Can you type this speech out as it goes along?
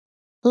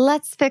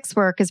Let's Fix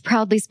Work is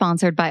proudly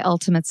sponsored by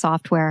Ultimate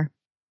Software.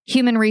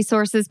 Human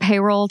resources,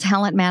 payroll,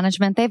 talent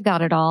management, they've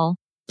got it all.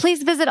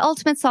 Please visit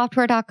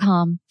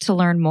ultimatesoftware.com to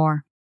learn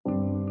more.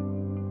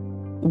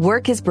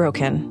 Work is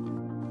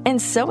broken,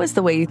 and so is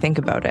the way you think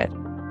about it.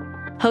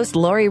 Host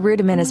Laurie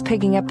Rudiman is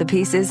picking up the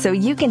pieces so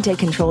you can take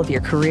control of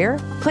your career,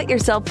 put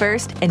yourself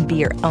first, and be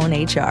your own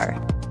HR.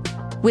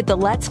 With the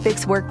Let's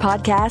Fix Work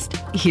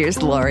podcast,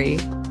 here's Laurie.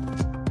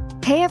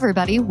 Hey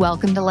everybody,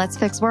 welcome to Let's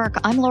Fix Work.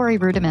 I'm Laurie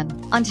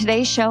Rudiman. On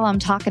today's show, I'm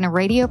talking to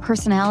radio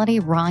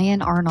personality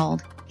Ryan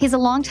Arnold. He's a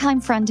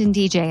longtime friend and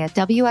DJ at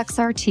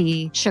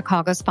WXRT,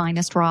 Chicago's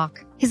finest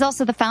rock. He's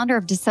also the founder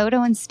of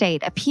DeSoto &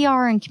 State, a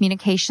PR and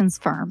communications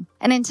firm.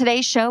 And in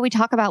today's show, we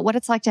talk about what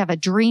it's like to have a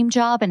dream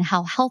job and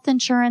how health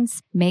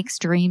insurance makes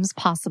dreams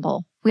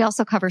possible. We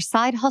also cover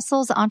side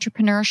hustles,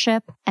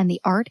 entrepreneurship, and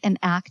the art and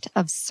act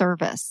of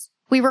service.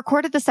 We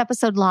recorded this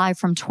episode live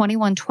from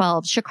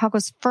 2112,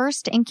 Chicago's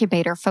first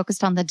incubator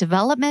focused on the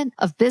development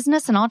of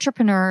business and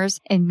entrepreneurs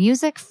in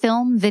music,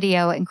 film,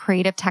 video, and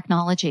creative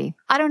technology.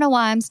 I don't know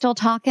why I'm still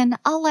talking.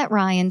 I'll let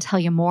Ryan tell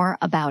you more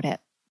about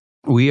it.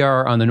 We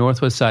are on the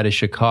northwest side of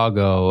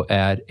Chicago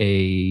at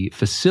a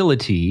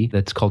facility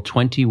that's called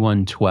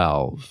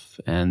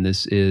 2112. And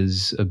this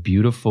is a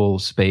beautiful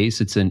space.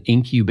 It's an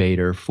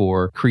incubator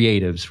for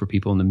creatives, for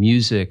people in the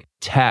music,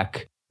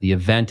 tech, the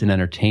event and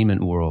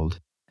entertainment world.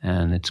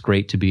 And it's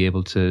great to be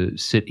able to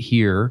sit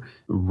here,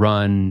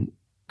 run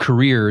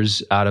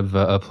careers out of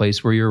a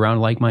place where you're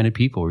around like-minded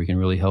people, where you can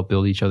really help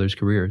build each other's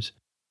careers.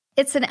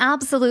 It's an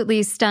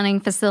absolutely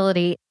stunning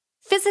facility.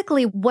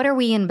 Physically, what are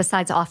we in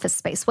besides office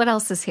space? What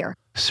else is here?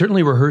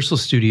 Certainly rehearsal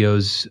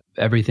studios,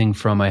 everything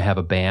from I have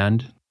a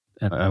band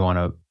and I want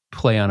to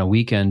play on a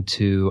weekend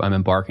to I'm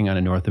embarking on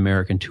a North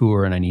American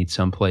tour and I need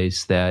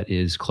someplace that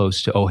is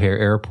close to O'Hare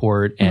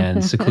Airport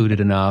and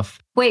secluded enough.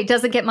 Wait,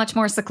 does it get much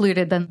more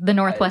secluded than the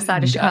northwest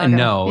side of Chicago?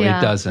 No,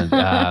 It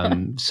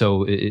doesn't.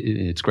 So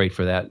it's great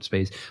for that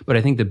space. But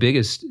I think the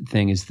biggest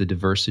thing is the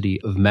diversity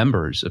of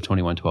members of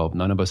 2112.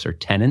 None of us are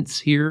tenants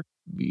here.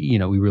 You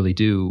know, we really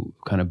do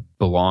kind of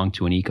belong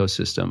to an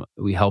ecosystem.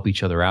 We help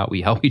each other out.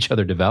 We help each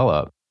other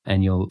develop.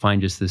 And you'll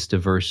find just this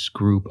diverse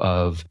group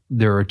of,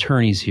 there are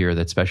attorneys here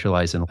that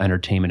specialize in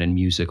entertainment and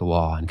music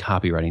law and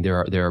copywriting.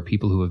 There are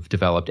people who have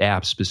developed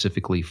apps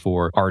specifically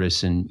for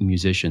artists and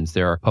musicians.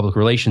 There are public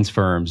relations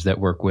firms that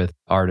work with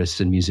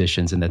artists and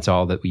musicians, and that's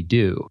all that we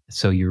do.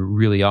 So you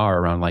really are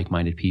around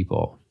like-minded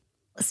people.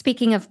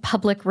 Speaking of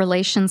public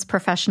relations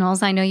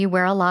professionals, I know you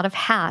wear a lot of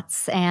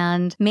hats,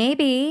 and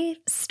maybe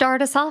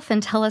start us off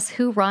and tell us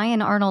who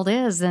Ryan Arnold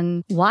is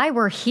and why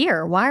we're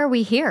here. Why are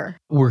we here?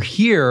 We're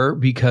here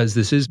because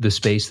this is the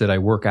space that I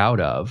work out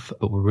of,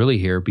 but we're really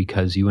here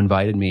because you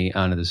invited me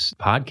onto this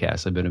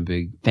podcast. I've been a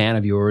big fan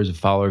of yours, a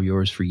follower of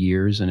yours for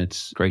years, and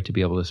it's great to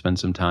be able to spend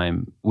some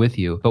time with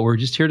you. But we're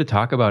just here to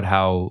talk about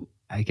how,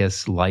 I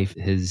guess, life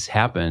has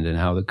happened and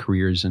how the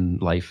careers in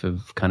life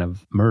have kind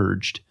of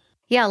merged.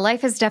 Yeah,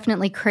 life is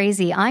definitely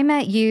crazy. I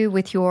met you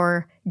with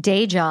your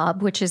day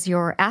job, which is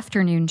your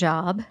afternoon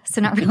job.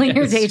 So not really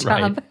your day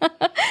job.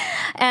 Right.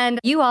 And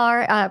you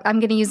are, I'm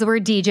going to use the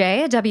word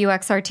DJ at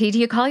WXRT. Do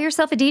you call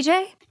yourself a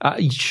DJ?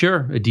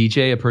 Sure. A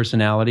DJ, a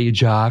personality, a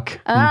jock.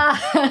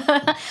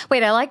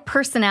 Wait, I like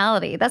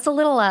personality. That's a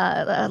little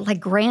like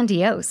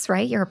grandiose,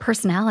 right? You're a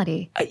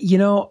personality.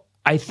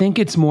 I think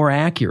it's more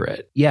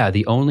accurate. Yeah,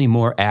 the only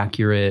more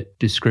accurate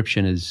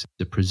description is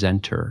the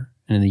presenter.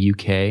 And in the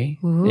UK,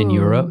 in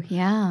Europe,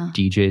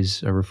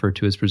 DJs are referred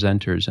to as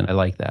presenters, and I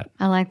like that.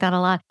 I like that a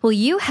lot. Well,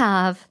 you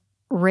have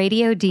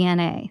radio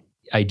DNA.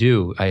 I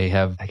do. I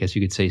have, I guess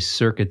you could say,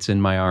 circuits in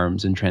my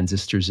arms and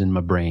transistors in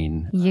my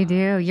brain. You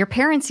do. Your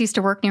parents used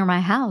to work near my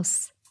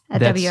house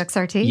at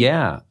WXRT.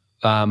 Yeah.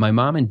 My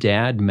mom and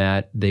dad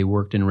met. They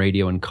worked in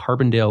radio in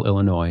Carbondale,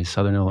 Illinois,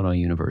 Southern Illinois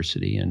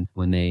University. And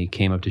when they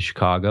came up to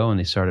Chicago and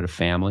they started a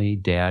family,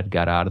 dad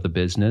got out of the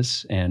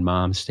business and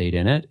mom stayed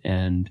in it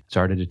and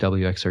started at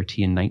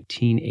WXRT in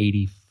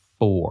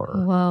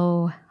 1984.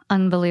 Whoa,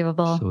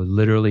 unbelievable. So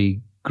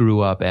literally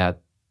grew up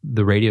at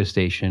the radio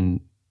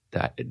station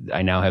that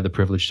I now have the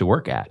privilege to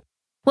work at.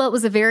 Well, it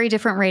was a very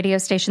different radio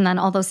station then,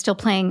 although still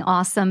playing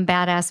awesome,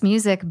 badass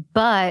music.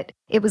 But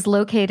it was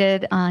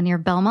located near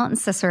Belmont and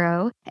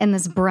Cicero in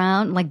this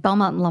brown, like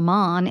Belmont and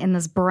Lamont, in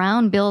this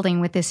brown building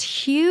with this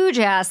huge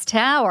ass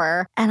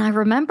tower. And I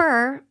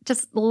remember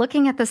just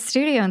looking at the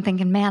studio and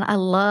thinking, man, I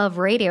love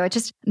radio. It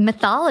just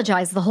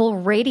mythologized the whole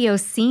radio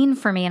scene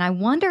for me. And I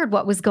wondered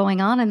what was going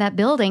on in that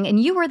building. And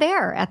you were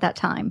there at that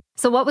time.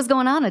 So what was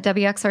going on at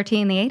WXRT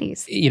in the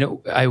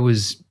 80s? I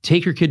was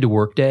Take Your Kid to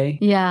Work Day.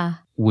 Yeah.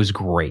 Was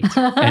great.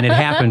 And it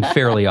happened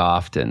fairly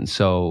often.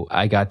 So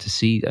I got to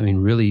see,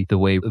 really the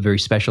way a very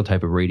special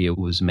type of radio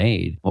was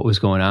made. What was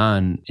going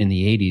on in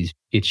the 80s,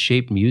 it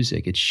shaped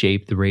music. It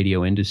shaped the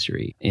radio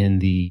industry. In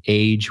the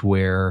age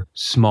where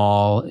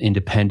small,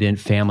 independent,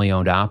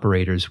 family-owned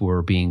operators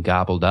were being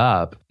gobbled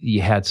up,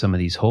 you had some of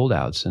these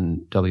holdouts, and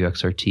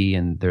WXRT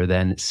and their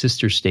then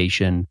sister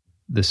station,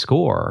 The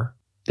Score,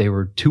 they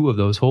were two of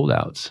those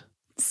holdouts.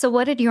 So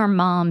what did your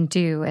mom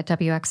do at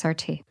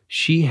WXRT?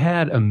 She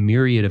had a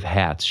myriad of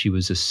hats. She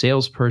was a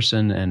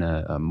salesperson and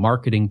a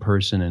marketing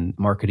person and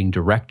marketing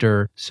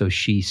director. So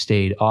she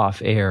stayed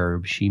off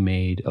air. She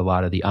made a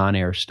lot of the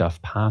on-air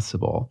stuff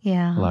possible.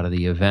 Yeah. A lot of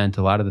the event,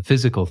 a lot of the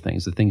physical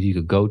things, the things you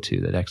could go to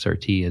that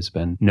XRT has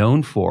been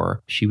known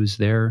for. She was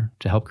there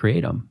to help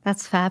create them.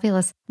 That's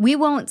fabulous. We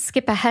won't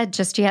skip ahead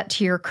just yet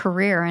to your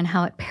career and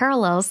how it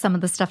parallels some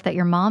of the stuff that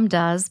your mom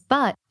does,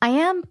 but I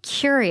am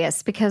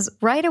curious because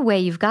right away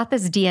you've got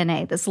this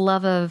DNA, this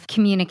love of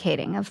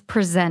communicating, of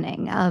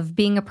presenting, of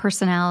being a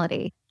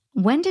personality.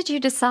 When did you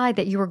decide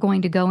that you were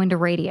going to go into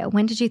radio?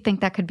 When did you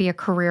think that could be a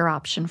career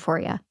option for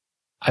you?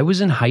 I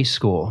was in high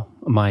school.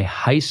 My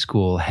high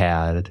school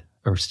had,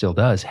 or still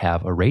does,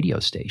 have a radio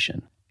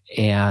station.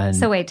 And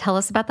so wait, tell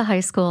us about the high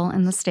school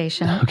and the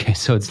station. Okay,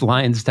 so it's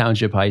Lyons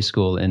Township High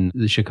School in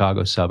the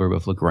Chicago suburb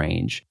of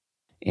LaGrange.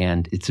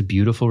 And it's a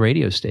beautiful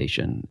radio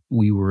station.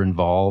 We were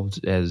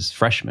involved as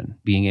freshmen,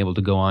 being able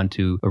to go on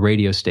to a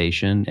radio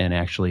station and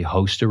actually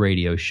host a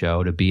radio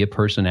show, to be a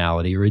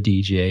personality or a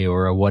DJ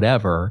or a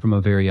whatever from a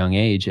very young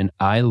age. And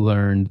I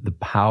learned the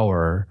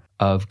power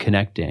of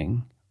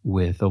connecting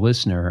with a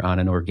listener on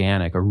an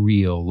organic, a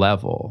real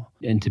level.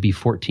 And to be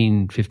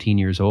 14, 15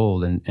 years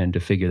old and to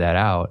figure that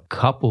out,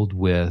 coupled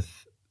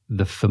with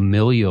the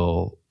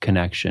familial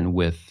connection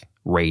with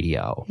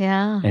radio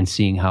and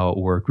seeing how it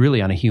worked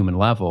really on a human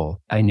level,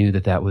 I knew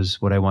that that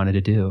was what I wanted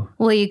to do.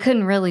 Well, you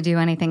couldn't really do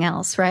anything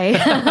else, right?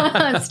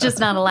 It's just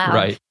not allowed.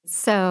 Right.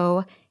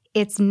 So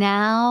it's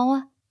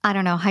now, I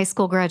don't know, high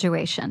school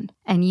graduation,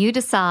 and you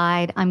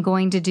decide, I'm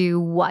going to do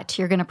what?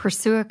 You're going to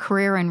pursue a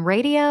career in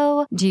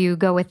radio? Do you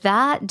go with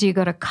that? Do you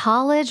go to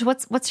college?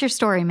 What's your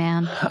story,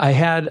 man? I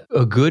had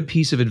a good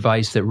piece of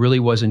advice that really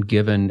wasn't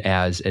given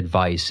as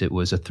advice. It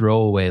was a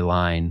throwaway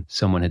line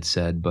someone had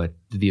said, but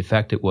the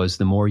effect it was,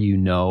 the more you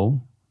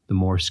know, the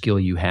more skill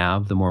you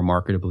have, the more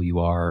marketable you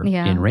are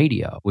in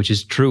radio, which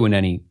is true in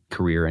any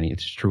career, and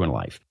it's true in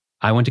life.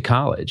 I went to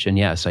college, and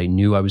yes, I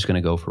knew I was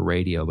going to go for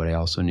radio, but I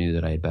also knew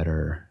that I had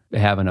better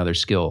have another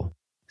skill.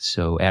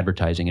 So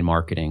advertising and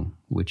marketing,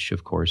 which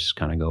of course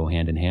kind of go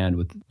hand in hand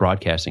with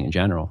broadcasting in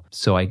general.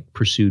 So I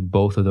pursued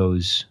both of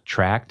those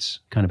tracks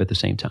kind of at the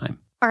same time.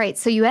 All right.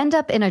 So you end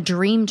up in a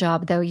dream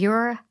job, though.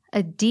 You're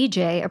a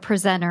DJ, a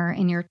presenter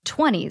in your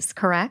 20s,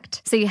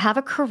 correct? So you have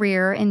a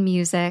career in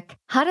music.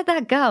 How did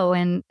that go?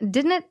 And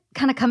didn't it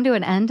kind of come to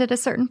an end at a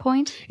certain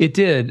point? It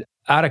did.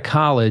 Out of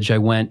college, I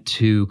went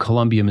to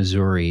Columbia,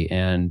 Missouri,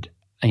 and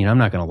I'm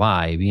not going to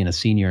lie, being a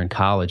senior in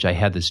college, I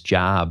had this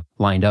job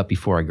lined up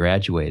before I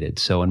graduated.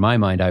 So in my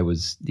mind, I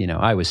was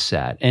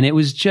set. And it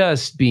was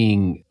just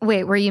being...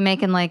 Wait, were you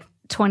making like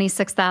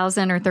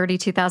 $26,000 or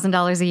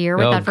 $32,000 a year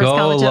with that first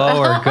college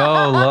job? Go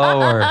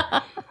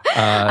lower.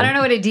 I don't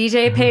know what a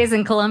DJ pays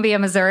in Columbia,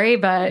 Missouri,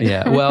 but...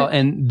 Yeah, well,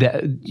 and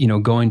that,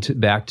 going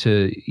back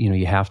to,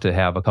 you have to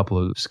have a couple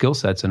of skill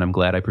sets, and I'm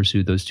glad I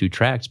pursued those two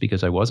tracks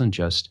because I wasn't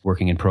just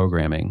working in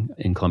programming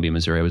in Columbia,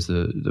 Missouri. I was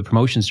the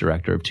promotions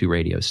director of 2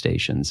 radio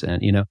stations,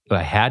 and,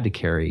 I had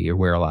to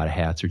wear a lot of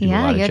hats or do a lot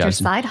of jobs. Yeah, you had your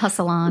side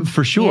hustle on.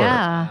 For sure.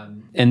 Yeah.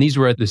 And these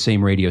were at the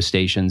same radio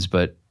stations,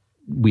 but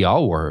we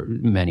all wore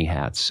many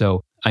hats.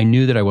 So I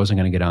knew that I wasn't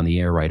going to get on the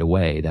air right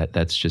away.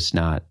 That's just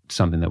not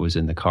something that was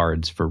in the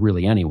cards for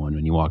really anyone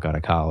when you walk out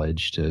of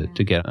college to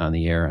get on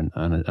the air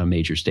on a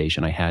major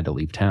station. I had to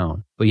leave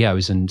town. But yeah, I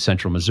was in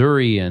central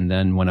Missouri and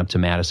then went up to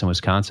Madison,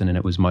 Wisconsin, and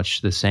it was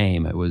much the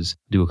same. It was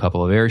do a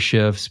couple of air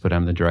shifts, but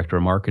I'm the director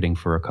of marketing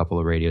for a couple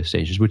of radio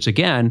stations, which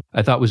again,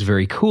 I thought was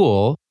very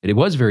cool. It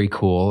was very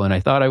cool. And I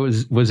thought I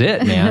was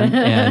it, man.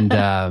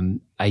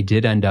 And I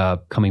did end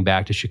up coming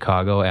back to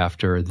Chicago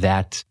after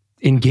that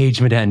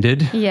engagement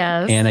ended.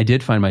 Yes. And I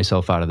did find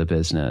myself out of the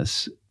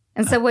business.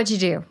 And so what'd you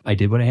do? I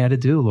did what I had to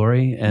do,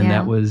 Lori. And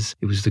it was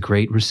the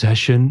Great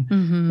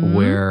Recession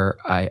where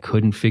I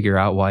couldn't figure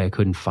out why I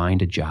couldn't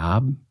find a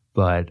job,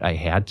 but I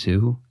had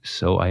to.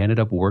 So I ended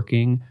up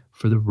working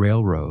for the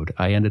railroad.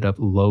 I ended up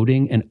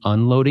loading and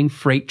unloading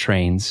freight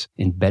trains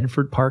in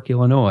Bedford Park,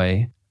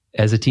 Illinois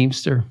as a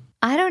Teamster.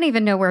 I don't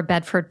even know where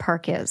Bedford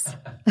Park is.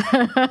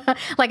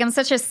 Like, I'm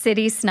such a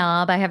city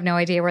snob. I have no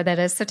idea where that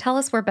is. So tell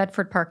us where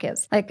Bedford Park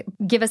is. Like,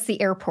 give us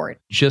the airport.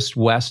 Just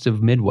west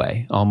of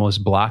Midway,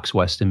 almost blocks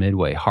west of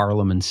Midway,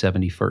 Harlem and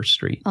 71st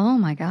Street. Oh,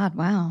 my God.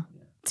 Wow.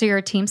 So you're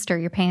a Teamster.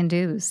 You're paying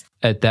dues.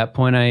 At that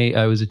point,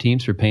 I was a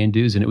Teamster paying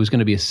dues, and it was going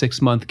to be a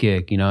 6-month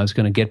gig. I was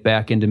going to get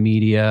back into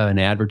media and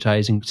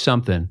advertising,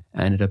 something.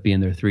 I ended up being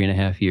there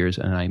 3.5 years,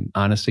 and I'm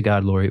honest to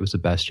God, Lori, it was the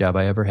best job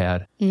I ever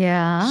had.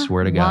 Yeah?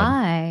 Swear to God.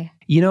 Why?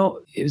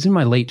 It was in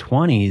my late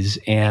 20s,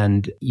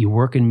 and you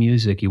work in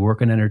music, you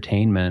work in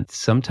entertainment.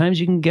 Sometimes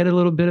you can get a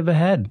little bit of a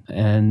head,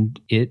 and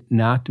it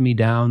knocked me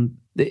down.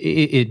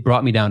 It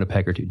brought me down a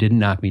peg or two. It didn't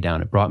knock me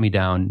down. It brought me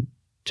down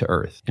to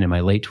earth. And in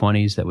my late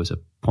 20s, that was a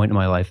point in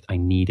my life I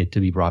needed to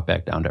be brought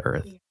back down to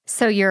earth.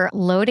 So you're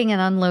loading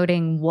and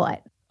unloading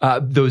what?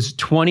 Those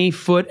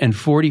 20-foot and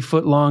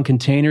 40-foot long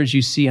containers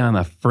you see on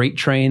a freight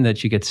train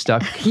that you get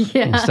stuck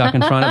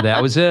in front of,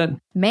 that was it.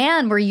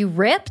 Man, were you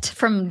ripped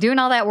from doing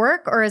all that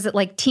work? Or is it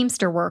like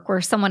Teamster work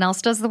where someone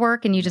else does the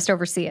work and you just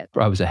oversee it?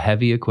 I was a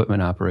heavy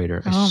equipment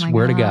operator. I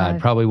swear to God,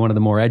 probably one of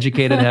the more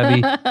educated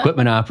heavy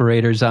equipment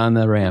operators on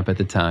the ramp at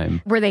the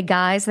time. Were they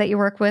guys that you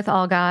worked with,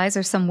 all guys,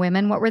 or some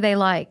women? What were they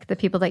like, the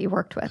people that you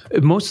worked with?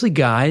 Mostly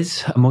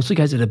guys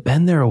that had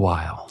been there a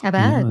while. I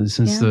bet.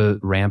 Since the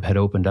ramp had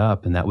opened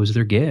up, and that was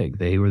their gig.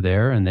 They were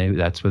there, and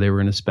that's where they were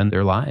going to spend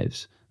their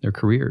lives, their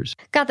careers.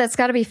 God, that's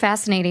got to be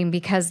fascinating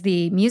because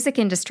the music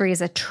industry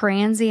is a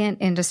transient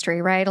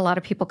industry, right? A lot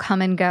of people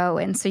come and go.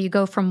 And so you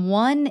go from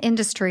one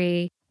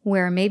industry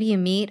where maybe you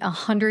meet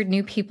 100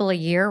 new people a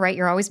year, right?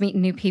 You're always meeting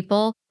new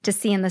people, to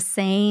seeing the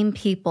same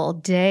people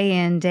day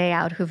in, day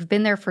out who've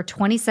been there for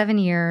 27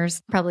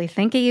 years, probably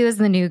think of you as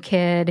the new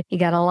kid. You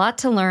got a lot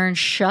to learn.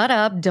 Shut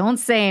up. Don't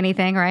say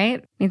anything,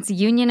 right? It's a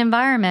union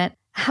environment.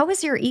 How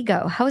is your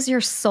ego? How is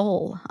your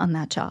soul on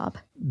that job?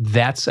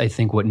 That's, I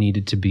think, what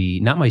needed to be,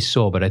 not my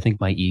soul, but I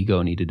think my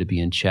ego needed to be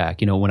in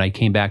check. When I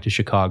came back to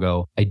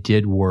Chicago, I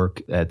did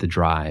work at The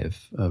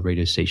Drive, a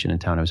radio station in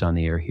town. I was on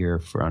the air here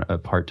for a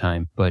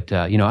part-time. But,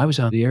 I was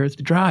on the air at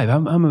The Drive.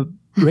 I'm a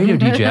radio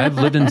DJ. I've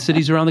lived in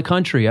cities around the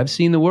country. I've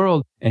seen the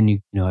world.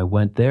 And, I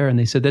went there and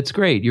they said, that's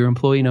great. You're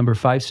employee number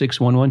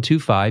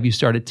 561125. You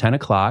start at 10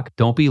 o'clock.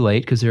 Don't be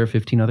late because there are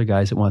 15 other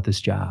guys that want this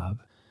job.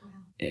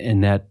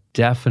 And that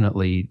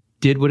definitely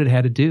did what it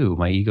had to do.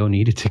 My ego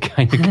needed to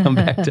kind of come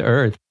back to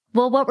earth.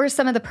 Well, what were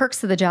some of the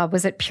perks of the job?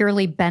 Was it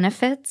purely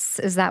benefits?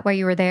 Is that why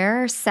you were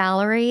there?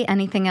 Salary?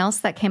 Anything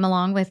else that came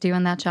along with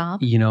doing that job?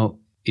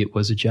 It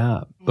was a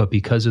job. But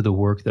because of the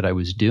work that I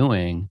was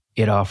doing,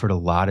 it offered a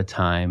lot of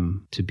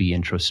time to be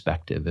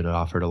introspective. It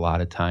offered a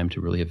lot of time to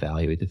really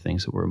evaluate the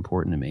things that were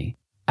important to me.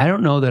 I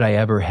don't know that I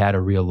ever had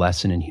a real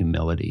lesson in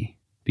humility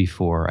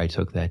before I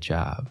took that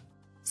job.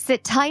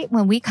 Sit tight.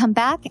 When we come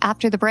back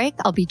after the break,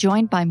 I'll be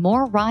joined by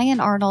more Ryan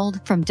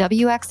Arnold from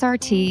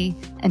WXRT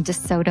and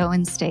DeSoto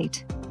and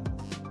State.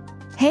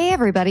 Hey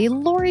everybody,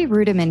 Lori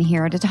Rudiman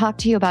here to talk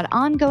to you about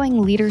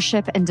ongoing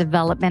leadership and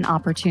development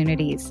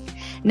opportunities.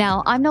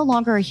 Now, I'm no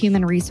longer a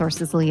human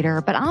resources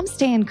leader, but I'm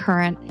staying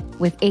current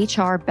with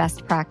HR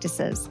best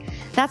practices.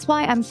 That's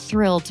why I'm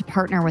thrilled to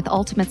partner with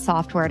Ultimate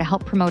Software to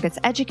help promote its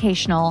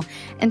educational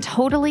and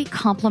totally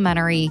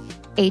complimentary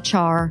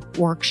HR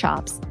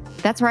workshops.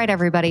 That's right,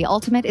 everybody.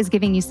 Ultimate is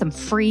giving you some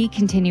free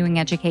continuing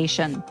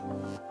education.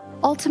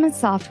 Ultimate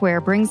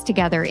Software brings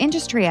together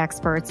industry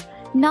experts,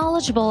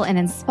 knowledgeable and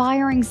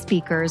inspiring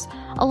speakers,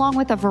 along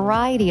with a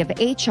variety of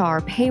HR,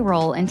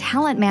 payroll, and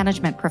talent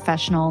management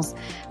professionals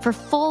for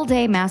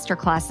full-day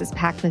masterclasses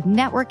packed with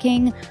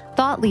networking,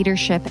 thought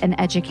leadership, and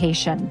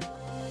education.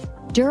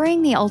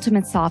 During the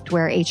Ultimate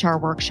Software HR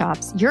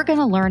workshops, you're going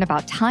to learn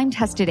about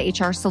time-tested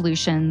HR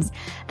solutions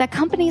that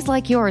companies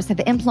like yours have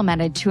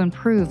implemented to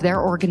improve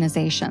their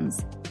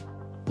organizations.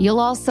 You'll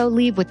also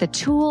leave with the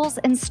tools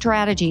and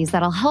strategies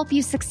that'll help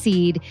you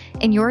succeed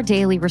in your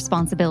daily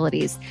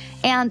responsibilities.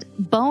 And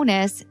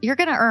bonus, you're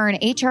going to earn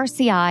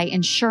HRCI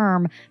and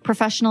SHRM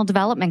professional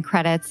development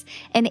credits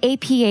and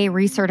APA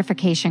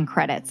recertification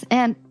credits.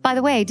 And by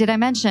the way, did I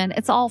mention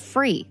it's all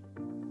free?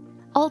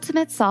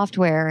 Ultimate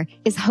Software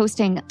is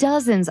hosting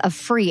dozens of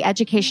free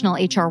educational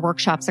HR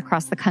workshops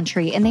across the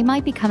country, and they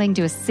might be coming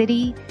to a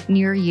city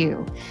near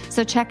you.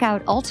 So check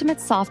out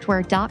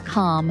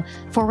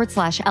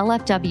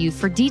ultimatesoftware.com/LFW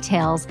for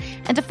details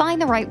and to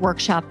find the right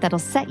workshop that'll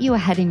set you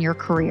ahead in your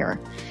career.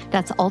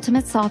 That's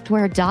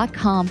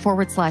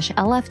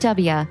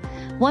ultimatesoftware.com/LFW.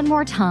 One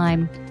more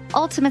time,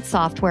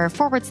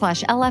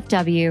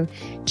 ultimatesoftware.com/LFW.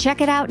 Check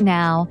it out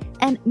now,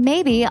 and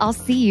maybe I'll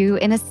see you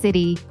in a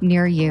city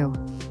near you.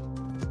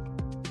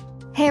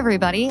 Hey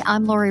everybody,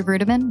 I'm Lori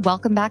Rudiman.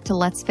 Welcome back to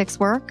Let's Fix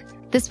Work.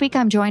 This week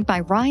I'm joined by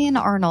Ryan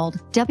Arnold,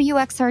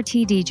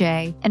 WXRT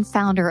DJ and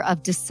founder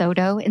of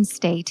DeSoto and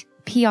State,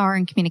 PR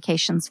and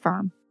communications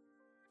firm.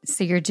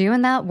 So you're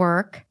doing that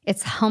work.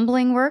 It's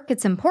humbling work.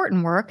 It's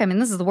important work. I mean,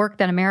 this is the work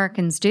that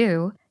Americans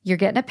do. You're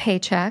getting a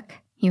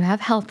paycheck. You have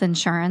health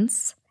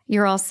insurance.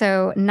 You're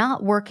also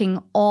not working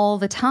all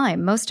the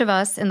time. Most of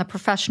us in the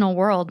professional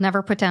world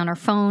never put down our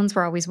phones.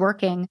 We're always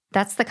working.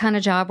 That's the kind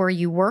of job where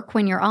you work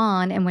when you're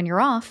on, and when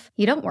you're off,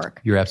 you don't work.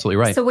 You're absolutely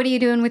right. So what are you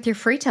doing with your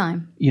free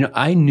time?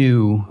 I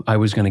knew I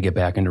was going to get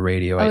back into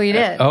radio. Oh, you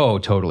did?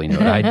 Totally knew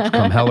it. I'd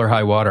come hell or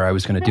high water, I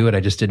was going to do it. I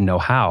just didn't know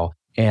how.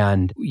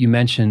 And you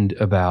mentioned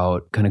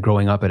about kind of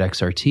growing up at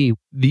XRT.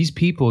 These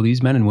people,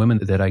 these men and women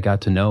that I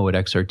got to know at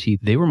XRT,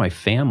 they were my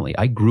family.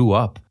 I grew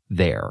up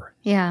there.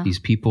 Yeah. These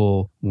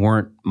people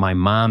weren't my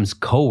mom's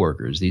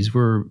coworkers. These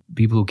were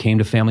people who came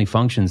to family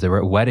functions. They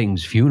were at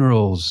weddings,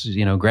 funerals,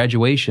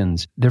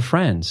 graduations. They're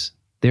friends.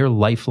 They're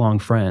lifelong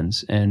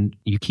friends. And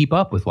you keep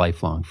up with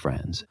lifelong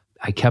friends.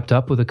 I kept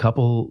up with a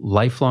couple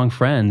lifelong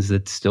friends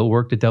that still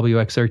worked at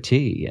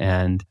WXRT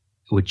and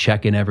would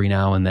check in every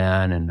now and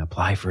then and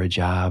apply for a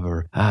job,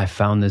 or I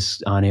found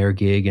this on-air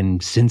gig in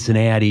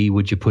Cincinnati.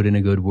 Would you put in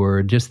a good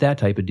word? Just that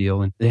type of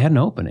deal. And they had an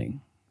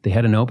opening. They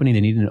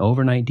needed an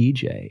overnight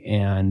DJ.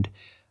 And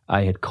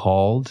I had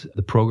called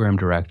the program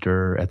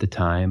director at the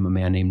time, a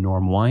man named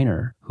Norm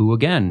Weiner, who,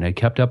 again, I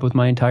kept up with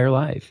my entire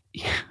life.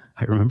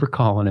 I remember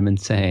calling him and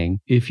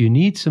saying, if you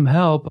need some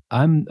help,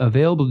 I'm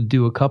available to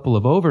do a couple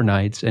of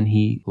overnights. And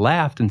he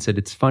laughed and said,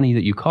 it's funny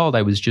that you called.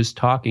 I was just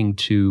talking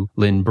to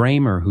Lynn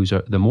Bramer, who's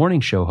the morning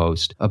show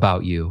host,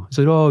 about you. I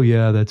said, oh,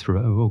 yeah, that's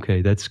right.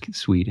 Okay, that's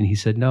sweet. And he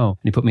said, no. And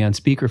he put me on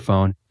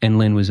speakerphone, and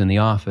Lynn was in the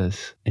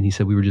office. And he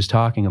said, we were just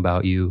talking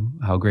about you,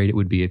 how great it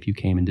would be if you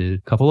came and did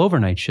a couple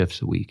overnight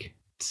shifts a week.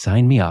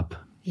 Sign me up.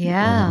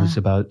 Yeah. And it was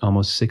about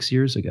almost 6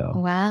 years ago.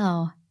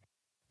 Wow.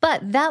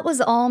 But that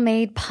was all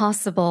made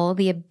possible,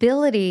 the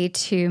ability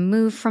to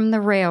move from the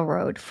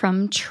railroad,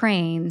 from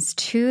trains,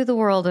 to the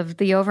world of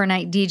the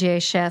overnight DJ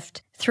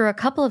shift through a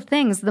couple of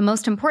things, the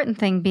most important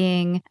thing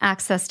being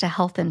access to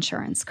health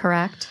insurance,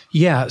 correct?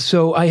 Yeah.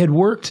 So I had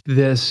worked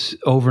this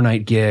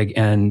overnight gig,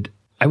 and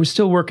I was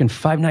still working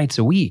 5 nights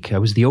a week. I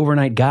was the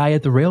overnight guy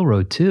at the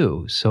railroad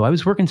too. So I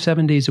was working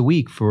 7 days a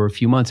week for a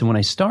few months. And when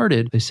I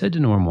started, I said to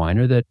Norm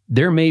Weiner that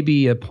there may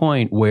be a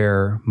point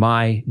where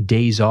my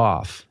days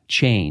off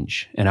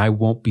change and I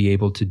won't be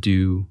able to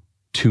do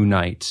 2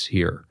 nights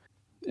here.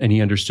 And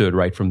he understood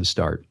right from the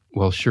start.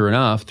 Well, sure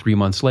enough, 3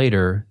 months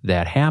later,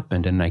 that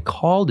happened. And I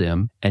called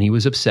him, and he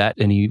was upset.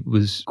 And he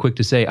was quick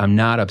to say, I'm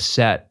not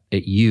upset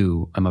at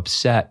you. I'm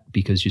upset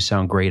because you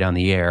sound great on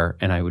the air.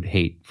 And I would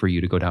hate for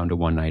you to go down to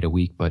 1 night a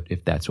week. But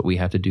if that's what we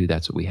have to do,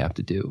 that's what we have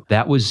to do.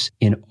 That was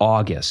in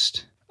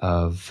August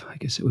of, I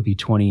guess it would be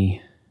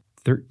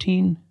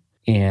 2013.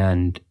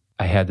 And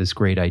I had this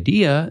great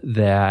idea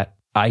that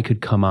I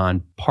could come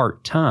on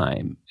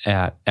part-time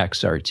at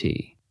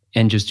XRT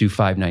and just do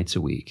 5 nights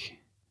a week.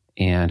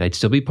 And I'd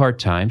still be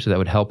part-time, so that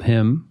would help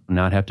him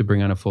not have to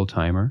bring on a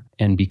full-timer.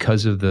 And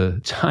because of the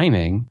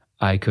timing,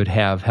 I could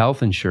have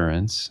health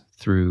insurance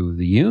through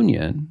the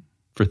union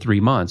for 3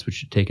 months, which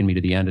had taken me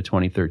to the end of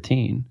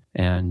 2013.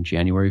 And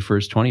January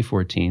 1st,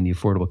 2014, the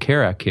Affordable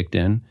Care Act kicked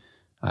in.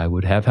 I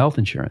would have health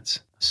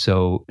insurance.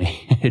 So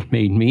it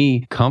made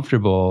me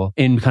comfortable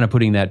in kind of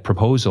putting that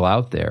proposal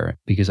out there,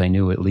 because I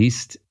knew at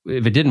least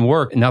if it didn't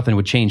work, nothing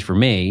would change for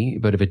me.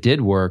 But if it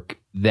did work,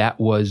 that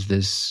was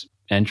this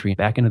entry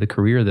back into the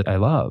career that I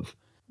love.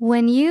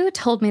 When you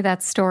told me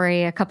that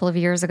story a couple of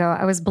years ago,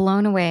 I was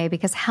blown away,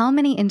 because how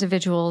many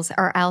individuals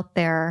are out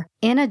there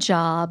in a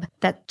job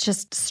that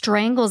just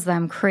strangles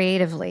them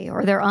creatively,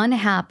 or they're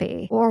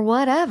unhappy or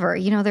whatever,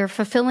 they're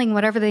fulfilling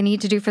whatever they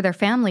need to do for their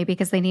family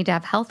because they need to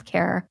have health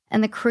care.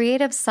 And the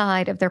creative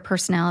side of their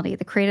personality,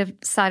 the creative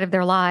side of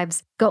their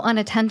lives go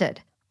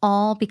unattended,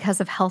 all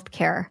because of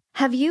healthcare.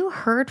 Have you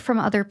heard from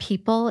other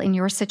people in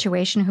your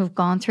situation who've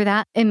gone through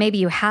that? And maybe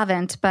you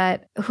haven't,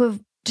 but who've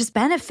just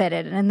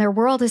benefited and their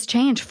world has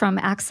changed from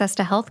access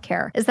to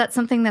healthcare. Is that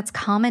something that's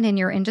common in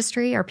your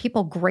industry? Are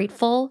people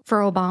grateful for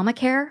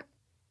Obamacare?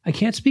 I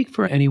can't speak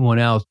for anyone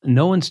else.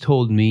 No one's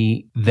told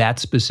me that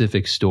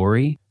specific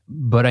story,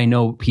 but I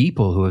know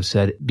people who have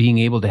said being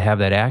able to have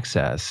that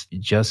access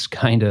just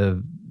kind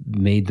of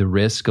made the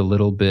risk a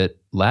little bit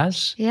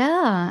less.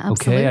 Yeah,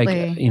 absolutely.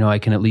 Okay, I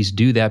can at least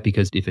do that,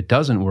 because if it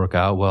doesn't work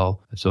out,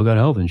 well, I've still got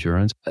health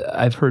insurance.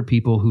 I've heard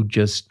people who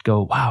just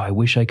go, wow, I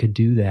wish I could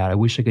do that. I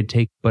wish I could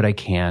take, but I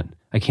can't.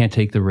 I can't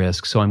take the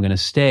risk. So I'm going to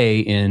stay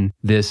in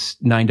this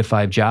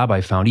 9-to-5 job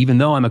I found, even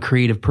though I'm a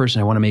creative person.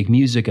 I want to make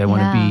music. I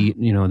want to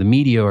be, the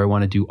media, or I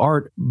want to do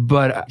art,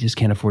 but I just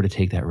can't afford to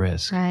take that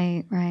risk.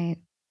 Right, right.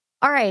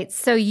 All right.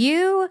 So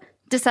you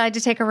decide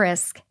to take a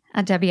risk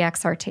at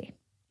WXRT.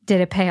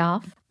 Did it pay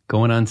off?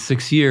 Going on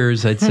 6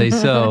 years, I'd say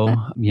so.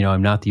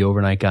 I'm not the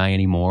overnight guy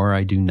anymore.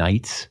 I do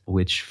nights,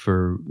 which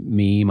for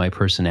me, my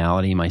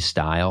personality, my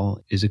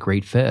style is a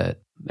great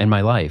fit. And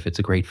my life, it's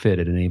a great fit.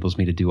 It enables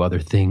me to do other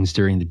things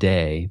during the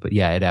day. But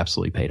yeah, it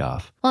absolutely paid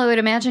off. Well, I would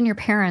imagine your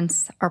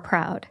parents are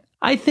proud.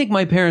 I think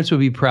my parents would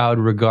be proud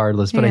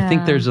regardless, but I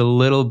think there's a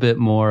little bit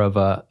more of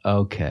a,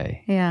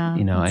 okay. Yeah.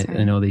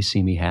 I know they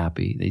see me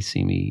happy. They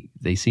see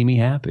me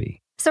happy.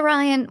 So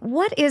Ryan,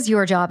 what is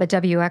your job at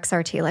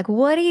WXRT? Like,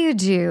 what do you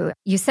do?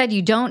 You said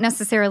you don't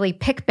necessarily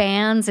pick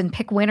bands and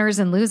pick winners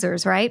and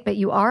losers, right? But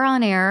you are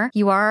on air.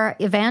 You are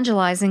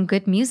evangelizing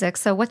good music.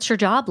 So what's your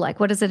job like?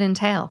 What does it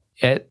entail?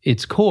 At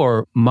its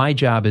core, my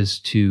job is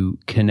to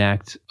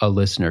connect a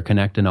listener,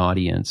 connect an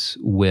audience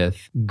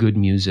with good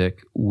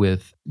music,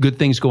 with good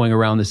things going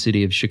around the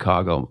city of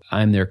Chicago.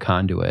 I'm their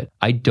conduit.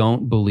 I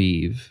don't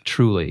believe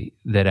truly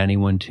that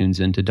anyone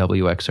tunes into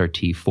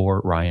WXRT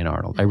for Ryan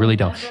Arnold. I really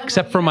don't,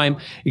 except for my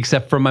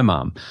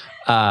mom.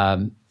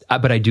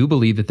 But I do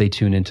believe that they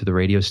tune into the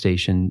radio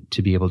station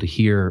to be able to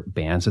hear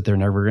bands that they're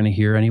never going to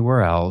hear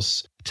anywhere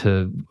else,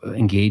 to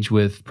engage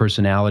with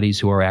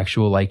personalities who are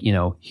actual,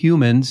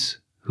 humans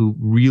who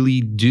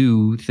really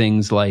do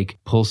things like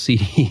pull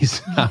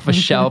CDs off a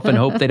shelf and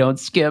hope they don't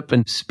skip,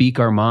 and speak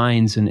our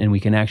minds, and we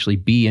can actually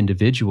be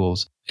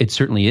individuals. It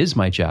certainly is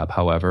my job,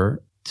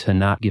 however, to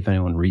not give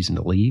anyone reason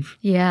to leave.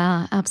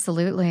 Yeah,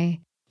 absolutely.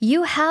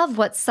 You have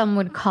what some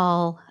would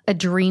call a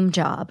dream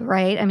job,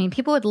 right? I mean,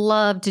 people would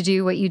love to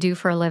do what you do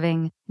for a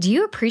living. Do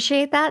you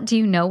appreciate that? Do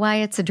you know why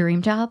it's a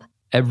dream job?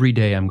 Every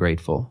day I'm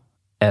grateful.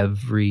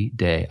 every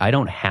day. I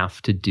don't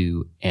have to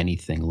do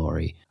anything,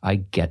 Lori. I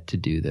get to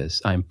do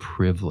this. I'm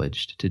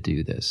privileged to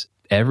do this.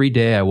 Every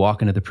day I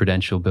walk into the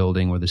Prudential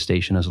building where the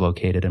station is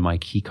located and my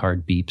key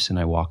card beeps and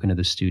I walk into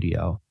the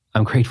studio.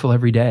 I'm grateful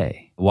every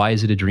day. Why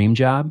is it a dream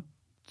job?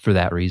 For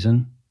that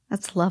reason.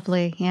 That's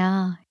lovely.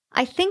 Yeah.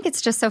 I think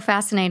it's just so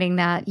fascinating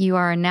that you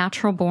are a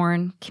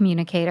natural-born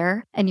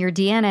communicator and your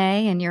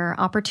DNA and your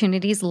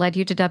opportunities led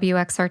you to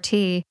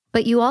WXRT,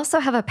 but you also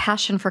have a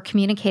passion for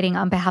communicating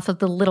on behalf of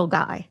the little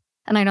guy.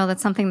 And I know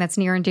that's something that's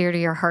near and dear to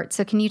your heart.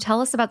 So can you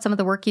tell us about some of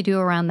the work you do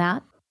around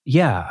that?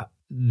 Yeah.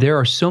 There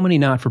are so many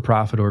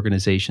not-for-profit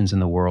organizations in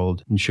the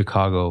world, in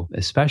Chicago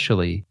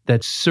especially,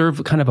 that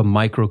serve kind of a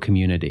micro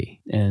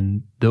community.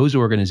 And those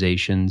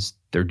organizations,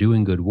 they're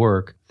doing good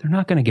work. They're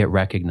not going to get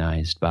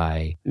recognized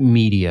by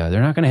media.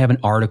 They're not going to have an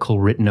article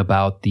written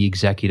about the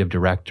executive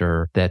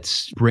director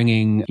that's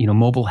bringing,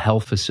 mobile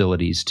health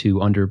facilities to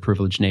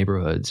underprivileged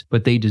neighborhoods.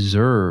 But they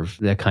deserve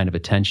that kind of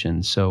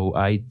attention. So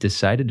I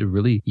decided to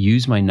really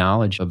use my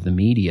knowledge of the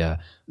media,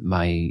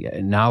 my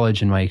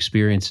knowledge and my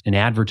experience in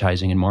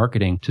advertising and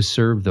marketing to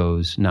serve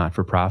those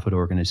not-for-profit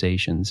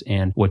organizations.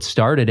 And what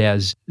started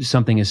as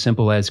something as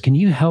simple as, can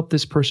you help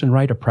this person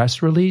write a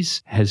press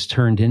release, has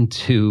turned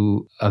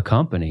into a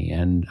company.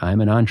 And I'm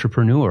an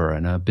entrepreneur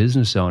and a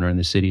business owner in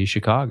the city of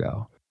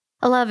Chicago.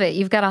 I love it.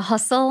 You've got a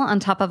hustle on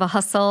top of a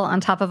hustle on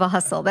top of a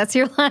hustle. That's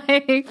your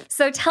life.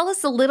 So tell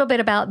us a little bit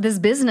about this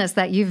business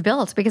that you've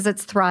built, because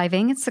it's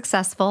thriving, it's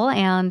successful,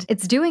 and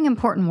it's doing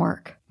important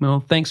work.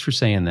 Well, thanks for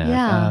saying that.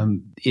 Yeah.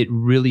 It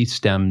really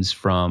stems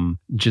from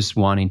just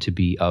wanting to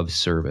be of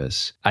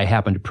service. I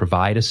happen to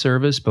provide a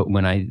service, but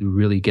when I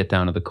really get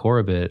down to the core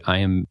of it, I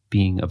am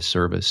being of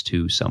service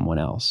to someone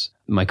else.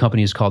 My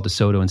company is called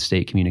DeSoto and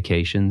State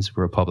Communications.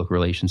 We're a public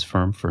relations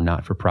firm for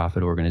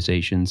not-for-profit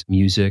organizations,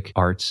 music,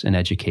 arts, and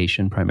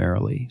education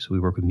primarily. So we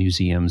work with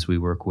museums. We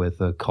work with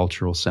a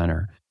cultural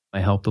center. I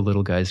help the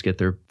little guys get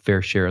their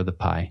fair share of the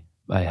pie.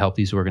 I help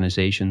these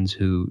organizations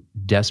who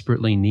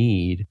desperately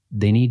need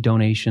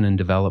donation and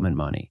development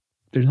money.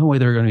 There's no way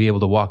they're going to be able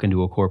to walk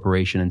into a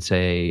corporation and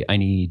say, I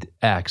need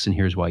X and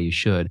here's why you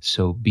should.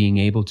 So being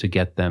able to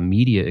get them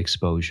media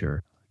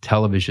exposure,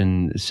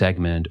 television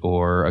segment,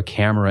 or a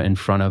camera in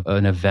front of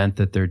an event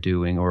that they're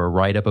doing, or a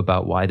write-up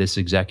about why this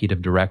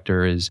executive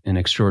director is an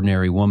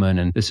extraordinary woman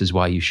and this is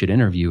why you should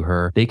interview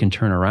her, they can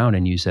turn around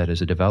and use that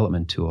as a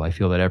development tool. I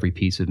feel that every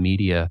piece of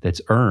media that's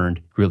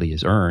earned really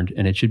is earned,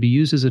 and it should be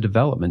used as a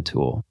development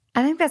tool.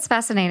 I think that's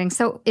fascinating.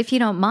 So if you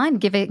don't mind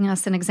giving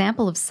us an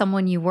example of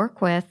someone you work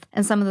with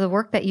and some of the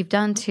work that you've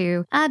done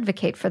to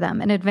advocate for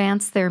them and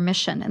advance their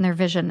mission and their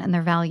vision and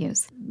their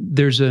values.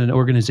 There's an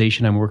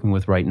organization I'm working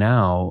with right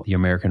now, the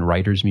American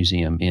Writers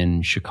Museum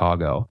in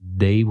Chicago.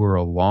 They were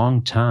a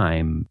long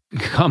time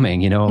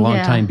coming, a long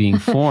time being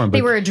formed.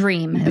 They were a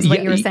dream, is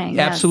what you were saying.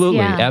 Absolutely,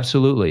 yes.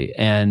 Absolutely.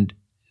 And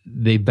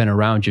they've been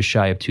around just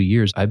shy of 2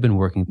 years. I've been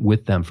working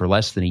with them for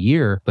less than a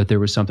year, but there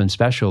was something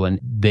special. And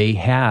they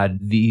had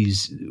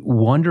these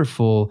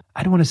wonderful,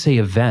 I don't want to say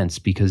events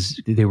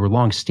because they were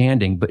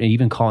long-standing, but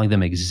even calling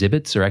them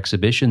exhibits or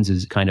exhibitions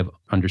is kind of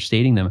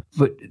understating them.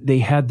 But they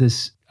had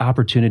this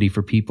opportunity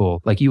for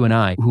people like you and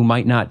I who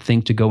might not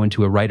think to go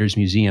into a writer's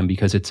museum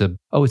because it's a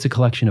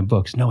collection of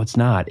books. No, it's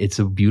not. It's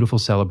a beautiful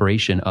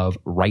celebration of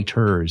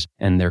writers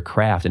and their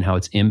craft and how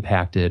it's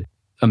impacted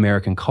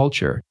American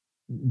culture.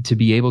 To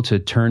be able to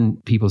turn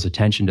people's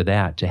attention to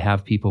that, to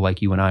have people like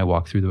you and I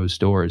walk through those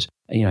doors.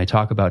 I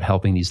talk about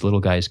helping these little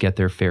guys get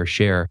their fair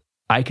share.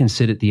 I can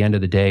sit at the end of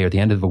the day or the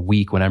end of the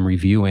week when I'm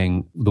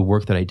reviewing the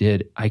work that I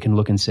did, I can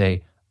look and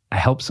say, I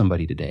helped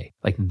somebody today.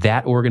 Like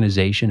that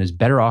organization is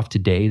better off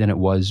today than it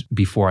was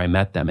before I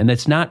met them. And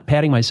that's not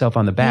patting myself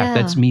on the back.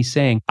 Yeah. That's me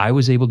saying I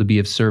was able to be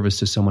of service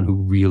to someone who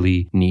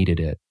really needed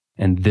it.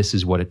 And this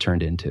is what it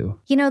turned into.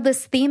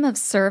 This theme of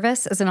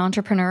service as an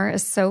entrepreneur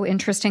is so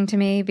interesting to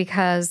me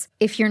because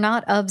if you're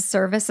not of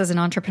service as an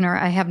entrepreneur,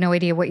 I have no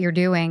idea what you're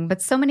doing.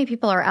 But so many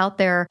people are out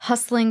there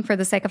hustling for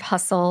the sake of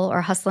hustle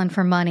or hustling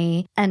for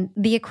money. And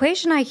the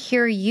equation I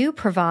hear you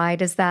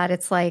provide is that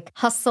it's like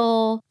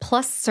hustle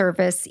plus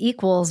service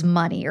equals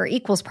money or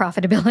equals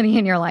profitability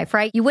in your life,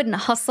 right? You wouldn't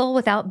hustle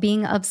without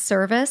being of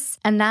service,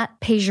 and that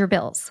pays your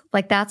bills.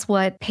 Like that's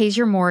what pays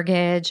your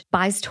mortgage,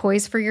 buys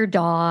toys for your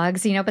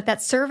dogs, but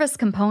that service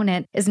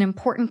component is an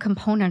important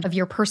component of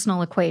your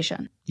personal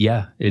equation.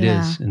 Yeah, it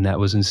is. And that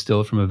was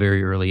instilled from a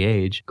very early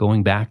age.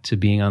 Going back to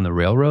being on the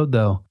railroad,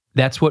 though,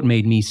 that's what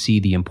made me see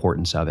the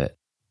importance of it.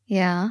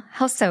 Yeah.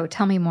 How so?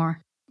 Tell me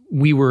more.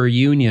 We were a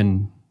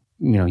union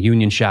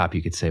shop,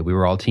 you could say. We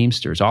were all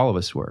Teamsters. All of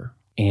us were.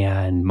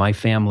 And my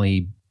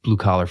family,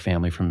 blue-collar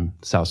family from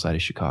the south side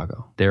of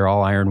Chicago. They're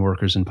all iron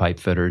workers and pipe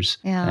fitters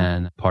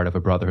and part of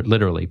a brotherhood,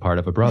 literally part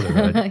of a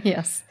brotherhood.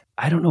 Yes.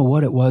 I don't know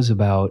what it was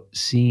about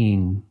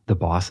seeing the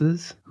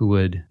bosses who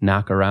would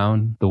knock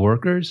around the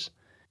workers.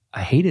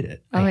 I hated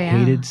it. I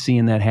hated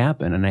seeing that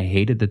happen. And I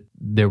hated that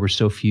there were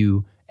so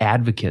few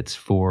advocates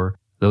for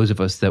those of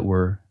us that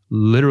were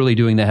literally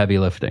doing the heavy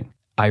lifting.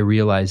 I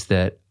realized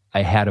that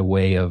I had a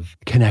way of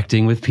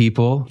connecting with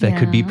people that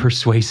could be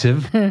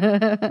persuasive,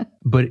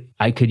 but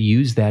I could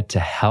use that to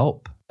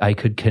help. I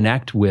could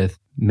connect with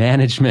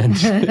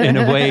management in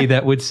a way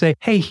that would say,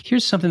 hey,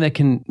 here's something that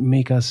can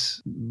make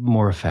us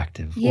more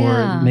effective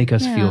or make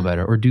us feel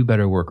better or do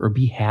better work or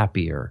be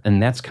happier.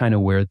 And that's kind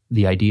of where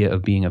the idea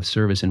of being of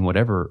service in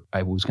whatever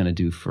I was going to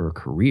do for a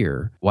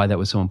career, why that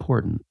was so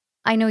important.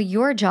 I know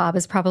your job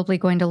is probably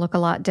going to look a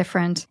lot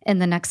different in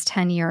the next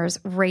 10 years.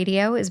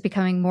 Radio is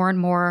becoming more and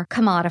more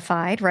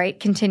commodified, right?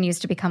 Continues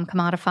to become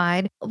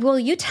commodified. Well,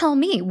 you tell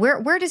me,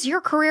 where does your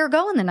career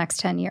go in the next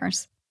 10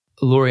 years?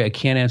 Lori, I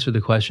can't answer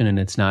the question, and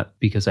it's not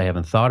because I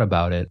haven't thought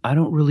about it. I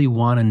don't really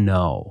want to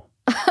know.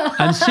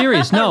 I'm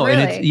serious. No.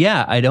 Really?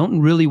 And I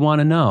don't really want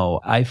to know.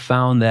 I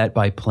found that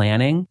by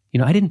planning,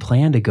 I didn't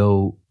plan to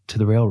go to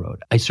the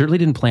railroad. I certainly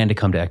didn't plan to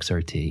come to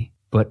XRT.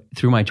 But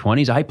through my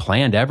 20s, I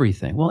planned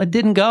everything. Well, it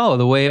didn't go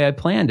the way I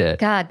planned it.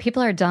 God,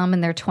 people are dumb in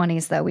their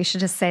 20s, though. We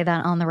should just say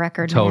that on the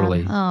record.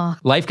 Totally. Oh.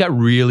 Life got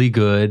really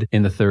good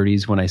in the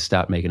 30s when I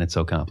stopped making it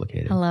so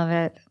complicated. I love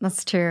it.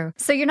 That's true.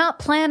 So you're not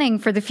planning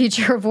for the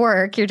future of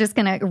work. You're just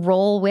going to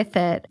roll with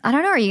it. I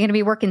don't know. Are you going to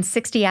be working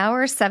 60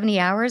 hours, 70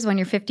 hours when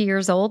you're 50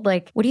 years old?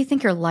 Like, what do you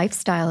think your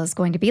lifestyle is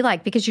going to be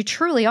like? Because you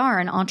truly are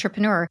an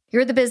entrepreneur.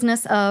 You're the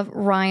business of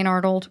Ryan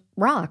Arnold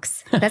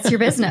Rocks. That's your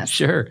business.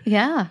 Sure.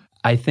 Yeah.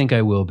 I think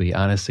I will be,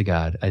 honest to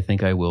God. I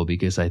think I will,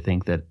 because I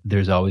think that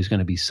there's always going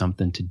to be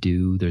something to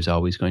do. There's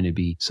always going to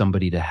be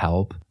somebody to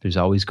help. There's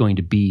always going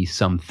to be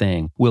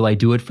something. Will I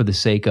do it for the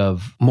sake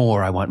of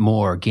more? I want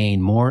more,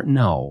 gain more?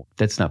 No,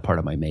 that's not part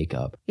of my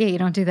makeup. Yeah, you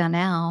don't do that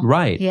now.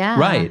 Right. Yeah.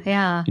 Right.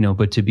 Yeah.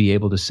 But to be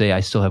able to say I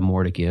still have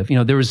more to give.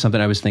 There was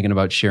something I was thinking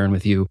about sharing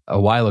with you a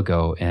while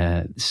ago,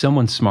 and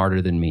someone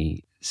smarter than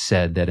me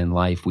said that in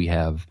life we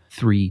have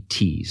 3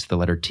 T's, the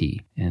letter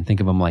T, and think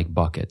of them like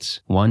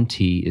buckets. 1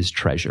 T is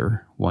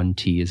treasure, 1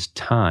 T is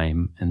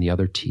time, and the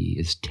other T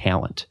is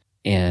talent.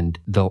 And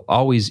they'll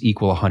always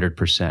equal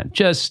 100%,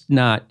 just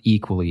not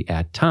equally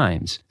at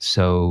times.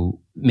 So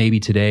maybe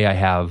today I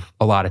have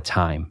a lot of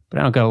time, but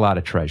I don't got a lot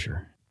of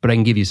treasure. But I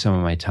can give you some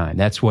of my time.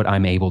 That's what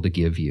I'm able to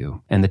give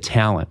you. And the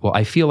talent. Well,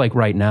 I feel like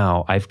right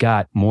now I've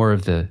got more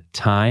of the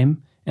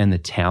time and the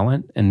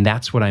talent, and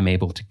that's what I'm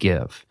able to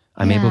give.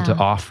 I'm able to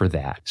offer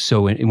that.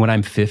 So when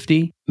I'm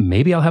 50,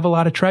 maybe I'll have a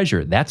lot of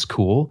treasure. That's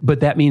cool.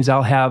 But that means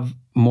I'll have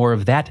more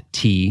of that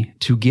tea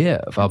to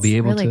give. I'll be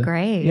able to. That's really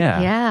great.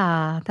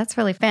 Yeah. That's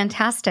really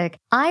fantastic.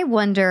 I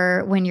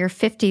wonder when you're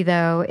 50,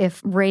 though,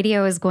 if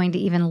radio is going to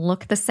even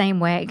look the same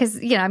way.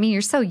 Because,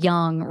 you're so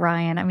young,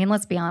 Ryan.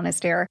 Let's be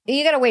honest here.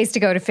 You got a ways to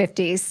go to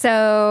 50.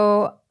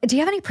 So do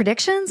you have any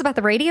predictions about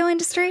the radio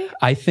industry?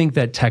 I think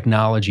that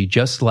technology,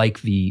 just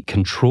like the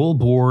control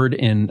board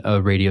in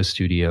a radio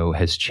studio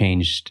has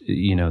changed,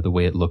 the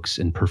way it looks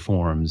and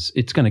performs,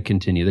 it's going to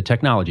continue. The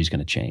technology is going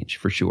to change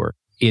for sure.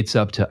 It's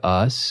up to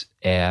us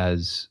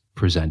as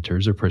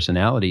presenters or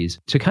personalities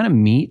to kind of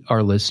meet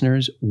our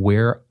listeners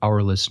where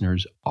our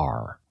listeners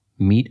are.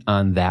 Meet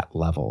on that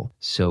level.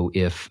 So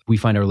if we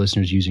find our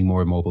listeners using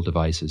more mobile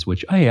devices,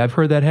 which, hey, I've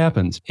heard that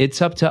happens, it's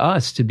up to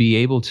us to be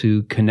able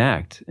to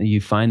connect.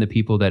 You find the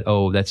people that,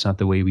 that's not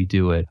the way we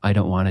do it. I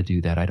don't want to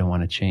do that. I don't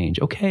want to change.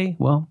 Okay,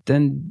 well,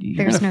 then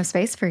there's no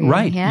space for you.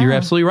 Right. Yeah. You're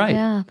absolutely right.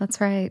 Yeah,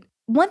 that's right.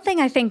 One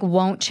thing I think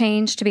won't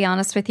change, to be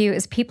honest with you,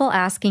 is people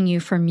asking you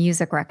for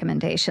music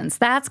recommendations.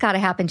 That's got to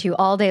happen to you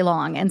all day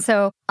long. And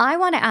so I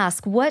want to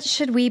ask, what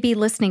should we be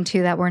listening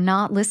to that we're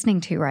not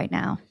listening to right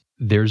now?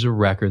 There's a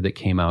record that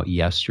came out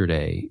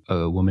yesterday,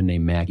 a woman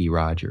named Maggie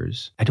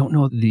Rogers. I don't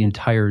know the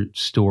entire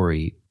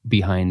story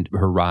behind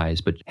her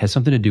rise, but has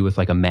something to do with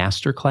like a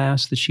master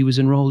class that she was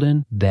enrolled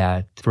in,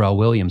 that Pharrell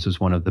Williams was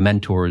one of the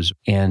mentors,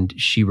 and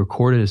she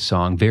recorded a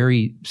song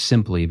very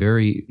simply,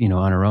 very,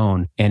 on her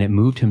own, and it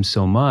moved him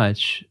so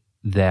much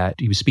that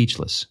he was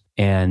speechless,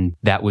 and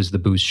that was the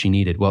boost she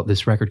needed. Well,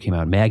 this record came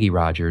out, Maggie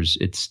Rogers,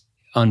 it's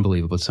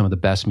unbelievable. It's some of the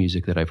best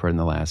music that I've heard in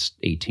the last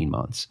 18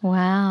 months.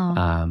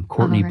 Wow.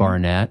 Courtney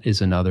Barnett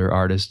is another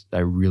artist I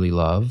really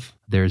love.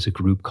 There's a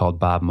group called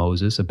Bob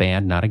Moses, a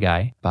band, not a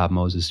guy. Bob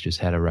Moses just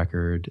had a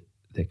record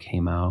that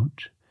came out.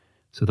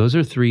 So those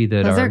are 3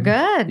 that Those are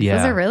good. Yeah.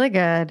 Those are really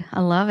good. I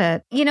love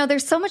it.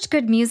 There's so much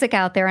good music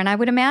out there, and I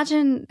would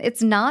imagine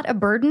it's not a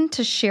burden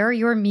to share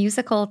your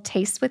musical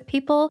tastes with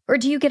people, or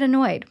do you get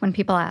annoyed when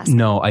people ask?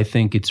 No, I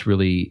think it's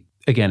really,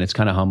 again, it's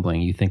kind of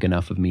humbling. You think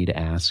enough of me to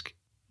ask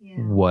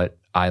what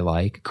I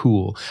like.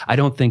 Cool. I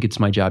don't think it's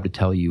my job to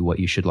tell you what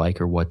you should like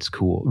or what's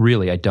cool.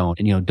 Really, I don't.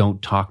 And, don't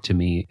talk to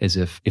me as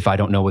if I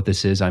don't know what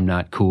this is, I'm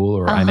not cool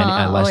or I'm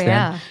less than.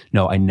 Yeah.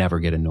 No, I never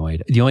get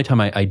annoyed. The only time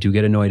I do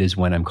get annoyed is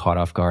when I'm caught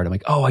off guard. I'm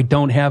like, I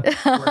don't have,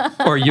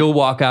 or you'll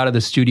walk out of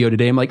the studio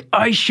today. I'm like,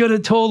 I should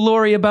have told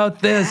Lori about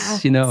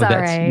this. It's all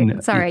right.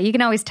 It's all right. You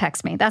can always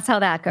text me. That's how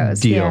that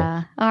goes. Deal.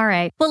 Yeah. All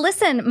right. Well,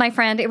 listen, my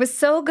friend, it was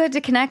so good to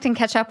connect and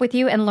catch up with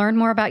you and learn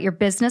more about your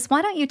business.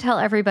 Why don't you tell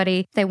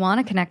everybody if they want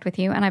to connect with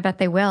you? And I bet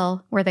they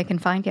will, where they can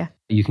find you.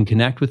 You can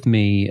connect with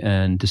me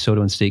and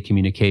DeSoto and State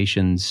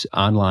Communications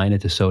online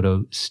at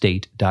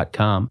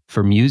DeSotoState.com.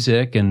 For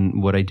music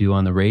and what I do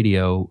on the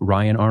radio,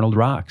 Ryan Arnold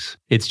Rocks.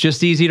 It's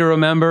just easy to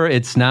remember.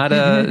 It's not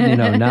a,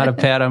 not a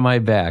pat on my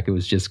back. It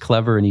was just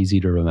clever and easy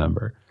to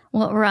remember.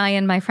 Well,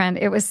 Ryan, my friend,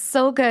 it was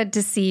so good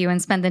to see you and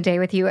spend the day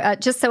with you.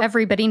 Just so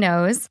everybody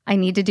knows, I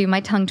need to do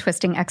my tongue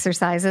twisting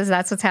exercises.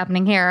 That's what's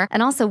happening here.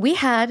 And also, we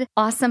had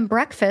awesome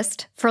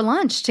breakfast for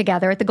lunch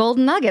together at the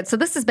Golden Nugget. So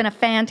this has been a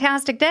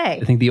fantastic day.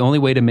 I think the only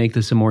way to make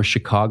this a more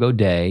Chicago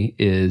day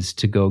is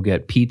to go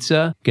get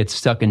pizza, get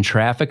stuck in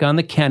traffic on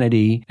the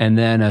Kennedy, and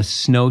then a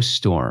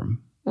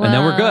snowstorm. Well, and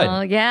then we're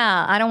good.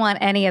 Yeah, I don't want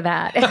any of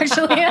that,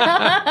 actually.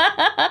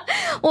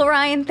 Well,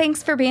 Ryan,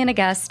 thanks for being a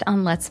guest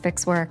on Let's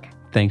Fix Work.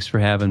 Thanks for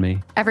having me.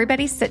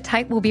 Everybody sit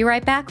tight. We'll be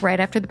right back right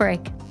after the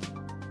break.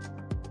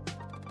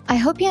 I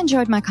hope you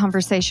enjoyed my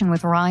conversation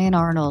with Ryan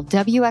Arnold,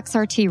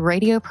 WXRT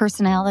radio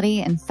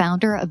personality and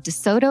founder of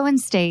DeSoto and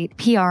State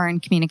PR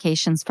and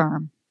communications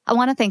firm. I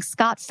want to thank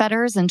Scott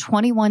Fetters and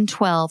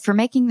 2112 for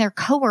making their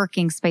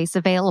co-working space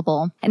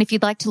available. And if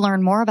you'd like to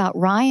learn more about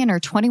Ryan or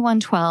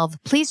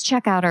 2112, please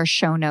check out our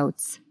show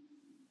notes.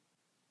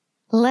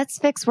 Let's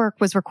Fix Work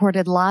was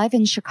recorded live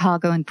in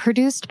Chicago and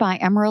produced by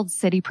Emerald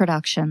City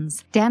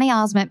Productions. Danny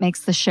Osment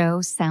makes the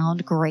show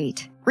sound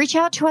great. Reach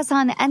out to us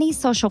on any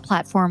social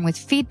platform with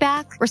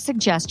feedback or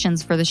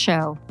suggestions for the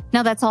show.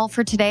 Now that's all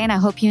for today, and I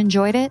hope you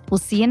enjoyed it. We'll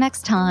see you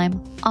next time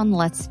on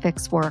Let's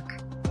Fix Work.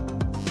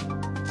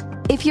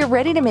 If you're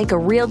ready to make a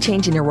real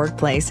change in your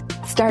workplace,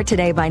 start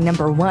today by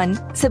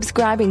 1,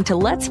 subscribing to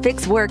Let's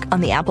Fix Work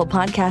on the Apple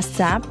Podcasts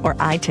app or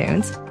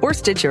iTunes or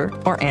Stitcher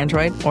or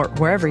Android or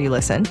wherever you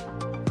listen.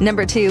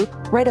 2,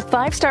 write a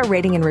 5-star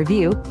rating and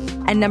review.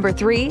 And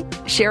 3,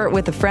 share it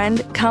with a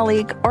friend,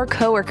 colleague, or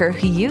coworker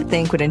who you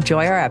think would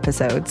enjoy our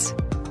episodes.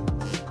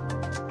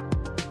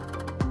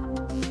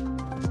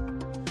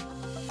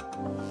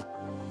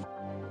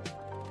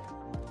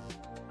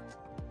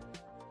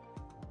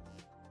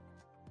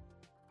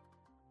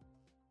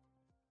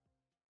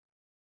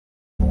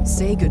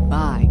 Say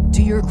goodbye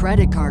to your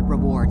credit card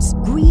rewards.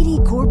 Greedy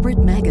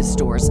corporate mega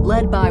stores,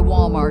 led by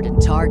Walmart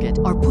and Target,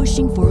 are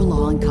pushing for a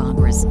law in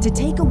Congress to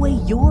take away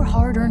your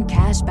hard-earned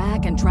cash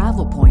back and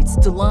travel points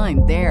to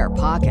line their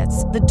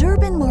pockets. The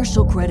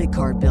Durbin-Marshall credit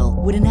card bill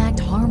would enact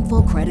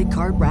harmful credit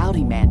card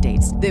routing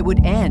mandates that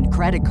would end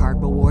credit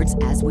card rewards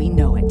as we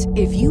know it.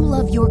 If you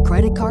love your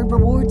credit card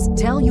rewards,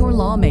 tell your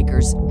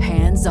lawmakers,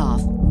 hands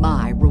off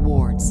my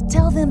rewards.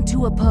 Tell them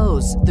to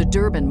oppose the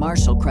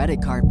Durbin-Marshall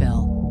credit card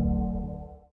bill.